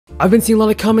I've been seeing a lot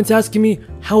of comments asking me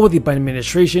how will the Biden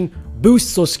administration boost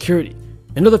Social Security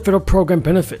and other federal program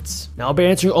benefits. Now I'll be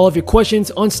answering all of your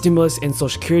questions on stimulus and Social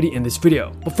Security in this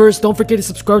video. But first, don't forget to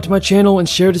subscribe to my channel and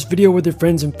share this video with your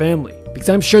friends and family, because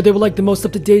I'm sure they would like the most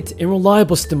up-to-date and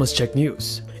reliable stimulus check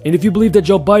news. And if you believe that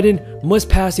Joe Biden must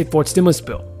pass a fourth stimulus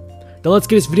bill, then let's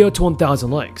get this video to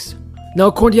 1,000 likes. Now,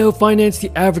 according to Yahoo Finance,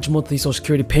 the average monthly Social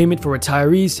Security payment for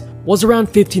retirees was around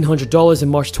 $1,500 in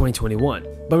March 2021.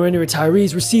 But many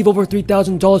retirees receive over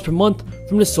 $3,000 per month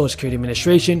from the Social Security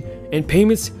Administration, and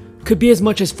payments could be as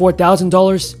much as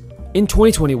 $4,000 in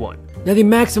 2021. Now, the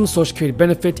maximum Social Security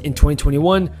benefit in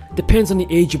 2021 depends on the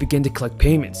age you begin to collect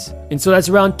payments, and so that's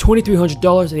around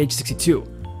 $2,300 at age 62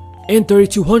 and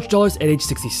 $3,200 at age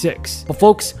 66. But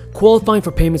folks, qualifying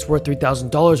for payments worth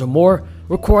 $3,000 or more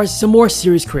requires some more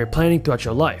serious career planning throughout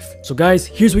your life. So guys,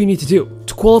 here's what you need to do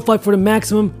to qualify for the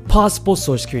maximum possible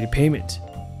Social Security payment.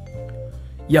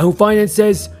 Yahoo Finance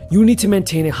says you need to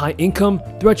maintain a high income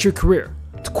throughout your career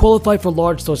to qualify for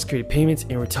large Social Security payments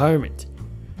in retirement.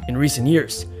 In recent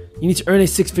years, you need to earn a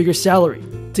six-figure salary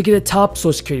to get a top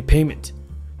Social Security payment.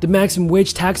 The maximum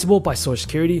wage taxable by Social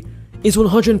Security is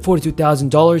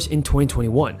 $142,000 in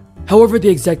 2021. However, the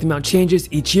exact amount changes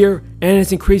each year and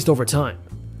has increased over time.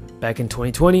 Back in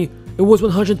 2020, it was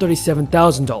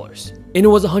 $137,000, and it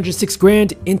was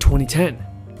 $106,000 in 2010.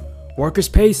 Workers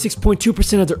pay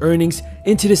 6.2% of their earnings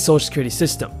into the Social Security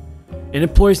system, and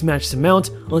employers match this amount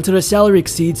until their salary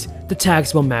exceeds the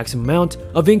taxable maximum amount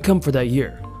of income for that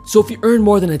year. So if you earn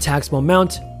more than a taxable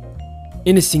amount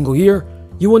in a single year,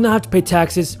 you will not have to pay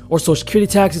taxes or Social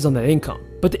Security taxes on that income.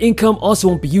 But the income also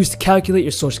won't be used to calculate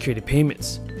your Social Security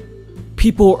payments.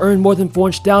 People who earn more than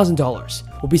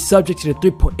 $400,000 will be subject to the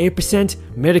 3.8%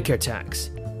 Medicare tax.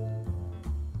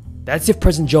 That's if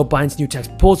President Joe Biden's new tax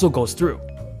proposal goes through.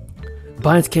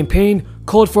 Biden's campaign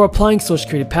called for applying Social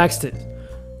Security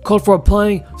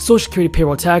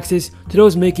payroll taxes to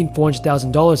those making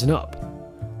 $400,000 and up.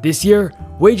 This year,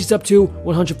 wages up to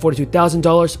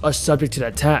 $142,000 are subject to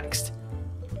that tax.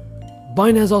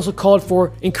 Biden has also called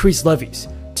for increased levies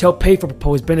to help pay for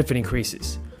proposed benefit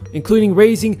increases, including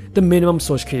raising the minimum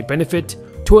Social Security benefit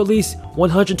to at least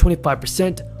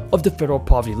 125% of the federal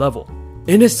poverty level.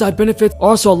 And this side benefits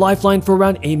are also a lifeline for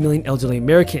around 8 million elderly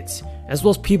Americans, as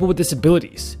well as people with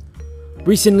disabilities.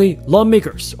 Recently,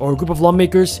 lawmakers, or a group of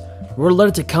lawmakers, wrote a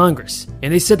letter to Congress,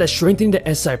 and they said that strengthening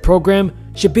the SI program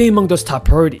should be among those top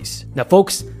priorities. Now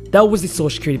folks, that was the Social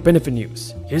Security benefit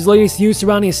news. Here's the latest news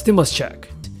surrounding a stimulus check.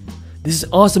 This is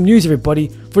awesome news, everybody,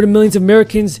 for the millions of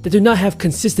Americans that do not have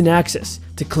consistent access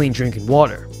to clean drinking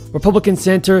water. Republican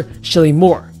Senator Shelley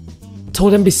Moore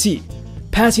told NBC,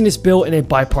 passing this bill in a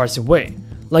bipartisan way,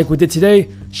 like we did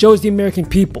today, shows the American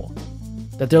people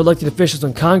that their elected officials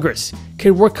in Congress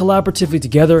can work collaboratively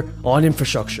together on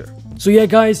infrastructure. So yeah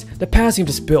guys, the passing of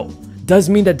this bill does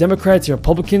mean that Democrats and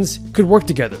Republicans could work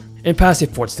together and pass a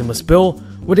fourth stimulus bill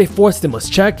with a fourth stimulus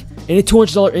check and a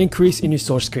 $200 increase in your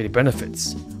Social Security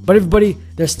benefits. But everybody,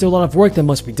 there's still a lot of work that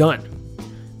must be done.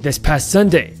 This past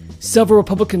Sunday, several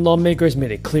Republican lawmakers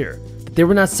made it clear that they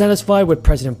were not satisfied with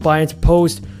President Biden's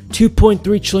proposed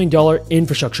 $2.3 trillion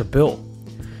infrastructure bill,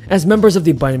 as members of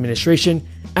the Biden administration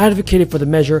advocated for the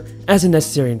measure as a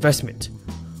necessary investment.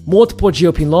 Multiple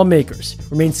GOP lawmakers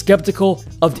remain skeptical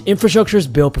of the infrastructure's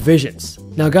bill provisions.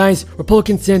 Now guys,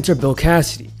 Republican Senator Bill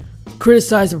Cassidy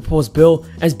criticized the proposed bill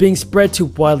as being spread too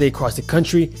widely across the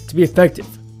country to be effective.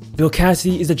 Bill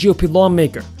Cassidy is a GOP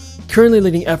lawmaker currently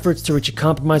leading efforts to reach a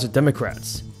compromise with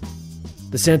Democrats.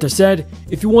 The senator said,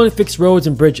 if you want to fix roads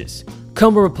and bridges,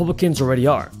 come where Republicans already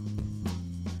are.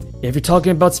 If you're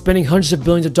talking about spending hundreds of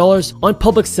billions of dollars on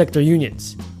public sector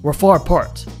unions, we're far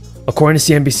apart. According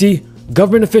to CNBC,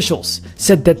 government officials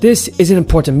said that this is an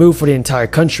important move for the entire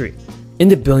country,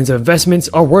 and the billions of investments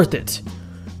are worth it.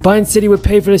 Biden said he would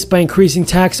pay for this by increasing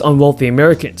tax on wealthy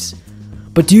Americans.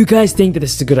 But do you guys think that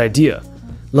this is a good idea?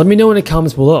 Let me know in the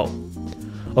comments below.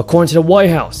 According to the White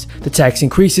House, the tax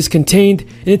increase is contained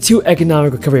in the two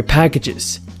economic recovery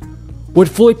packages, would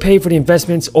fully pay for the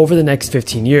investments over the next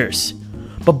 15 years.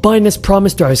 But Biden has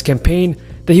promised throughout his campaign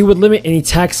that he would limit any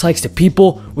tax hikes to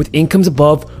people with incomes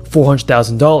above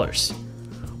 $400,000.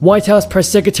 White House Press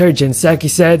Secretary Jen Psaki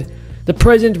said, the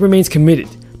president remains committed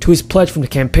to his pledge from the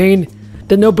campaign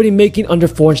that nobody making under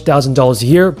 $400,000 a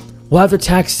year will have their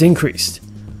taxes increased.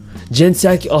 Jen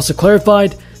Psaki also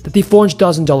clarified that the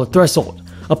 $400,000 threshold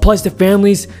applies to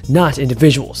families, not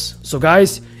individuals. So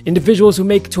guys, individuals who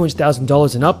make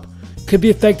 $200,000 and up could be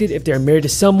affected if they are married to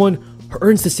someone who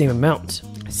earns the same amount.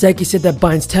 Psaki said that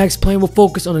Biden's tax plan will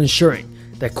focus on ensuring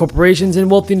that corporations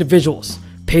and wealthy individuals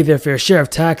pay their fair share of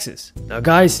taxes. Now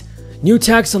guys, New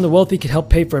taxes on the wealthy could help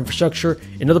pay for infrastructure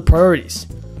and other priorities.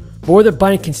 But whether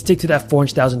Biden can stick to that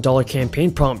 $400,000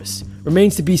 campaign promise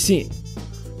remains to be seen.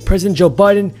 President Joe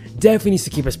Biden definitely needs to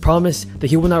keep his promise that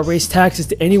he will not raise taxes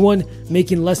to anyone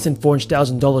making less than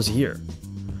 $400,000 a year.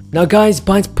 Now guys,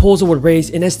 Biden's proposal would raise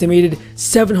an estimated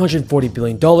 $740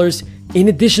 billion in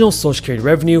additional Social Security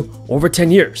revenue over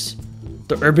 10 years.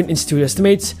 The Urban Institute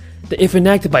estimates that if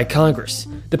enacted by Congress,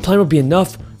 the plan would be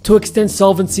enough to extend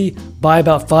solvency by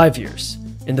about 5 years.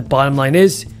 And the bottom line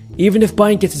is, even if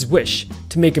Biden gets his wish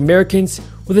to make Americans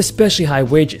with especially high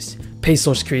wages pay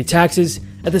Social Security taxes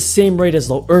at the same rate as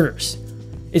low earners,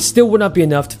 it still would not be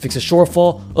enough to fix the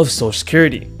shortfall of Social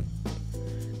Security.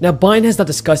 Now, Biden has not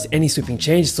discussed any sweeping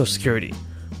changes to Social Security,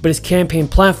 but his campaign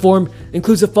platform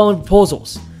includes the following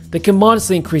proposals that can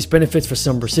modestly increase benefits for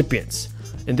some recipients.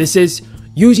 And this is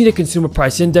using the Consumer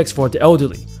Price Index for the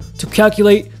elderly to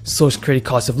calculate Social Security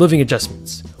cost of living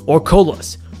adjustments, or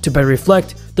COLAs, to better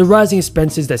reflect the rising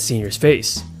expenses that seniors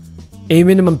face. A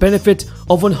minimum benefit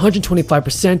of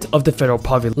 125% of the federal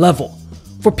poverty level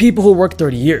for people who work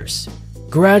 30 years,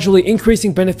 gradually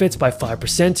increasing benefits by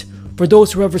 5% for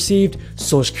those who have received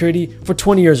Social Security for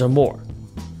 20 years or more,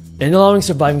 and allowing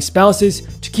surviving spouses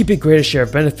to keep a greater share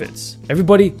of benefits.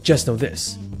 Everybody just know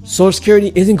this: Social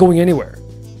Security isn't going anywhere.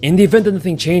 In the event that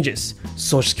nothing changes,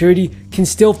 Social Security can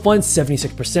still fund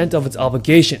 76% of its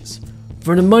obligations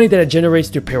from the money that it generates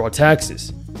through payroll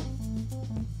taxes.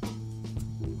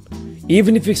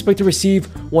 Even if you expect to receive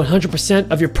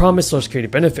 100% of your promised Social Security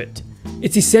benefit,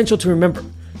 it's essential to remember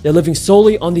that living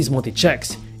solely on these monthly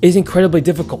checks is incredibly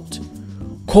difficult.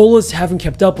 COLAs haven't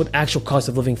kept up with actual cost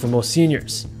of living for most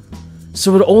seniors,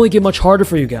 so it'll only get much harder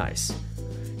for you guys.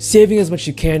 Saving as much as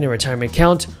you can in a retirement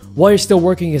account while you're still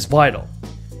working is vital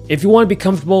if you want to be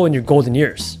comfortable in your golden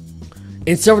years.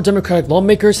 And several Democratic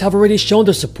lawmakers have already shown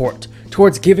their support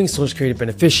towards giving Social Security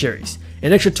beneficiaries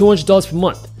an extra $200 per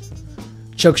month.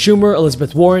 Chuck Schumer,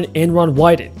 Elizabeth Warren, and Ron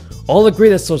Wyden all agree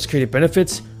that Social Security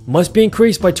benefits must be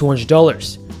increased by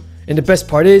 $200. And the best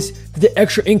part is that the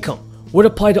extra income would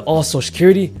apply to all Social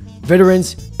Security,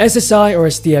 veterans, SSI, or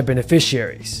SDI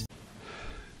beneficiaries.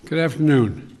 Good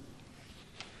afternoon.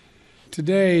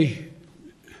 Today,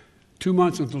 2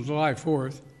 months until July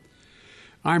 4th,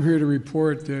 I'm here to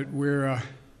report that we're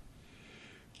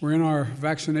in our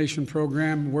vaccination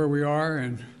program, where we are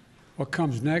and what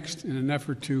comes next, in an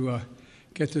effort to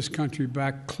get this country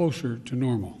back closer to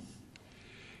normal.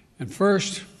 And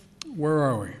first, where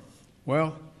are we?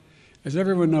 Well, as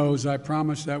everyone knows, I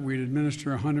promised that we'd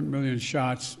administer 100 million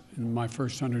shots in my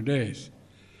first 100 days.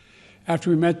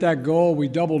 After we met that goal, we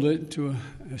doubled it to a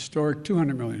historic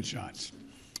 200 million shots.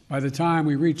 By the time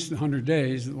we reached the 100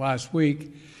 days last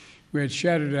week, we had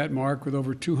shattered that mark with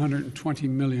over 220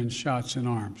 million shots in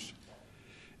arms.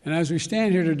 And as we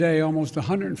stand here today, almost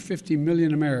 150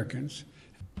 million Americans.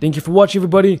 Thank you for watching,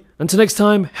 everybody. Until next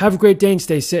time, have a great day and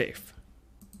stay safe.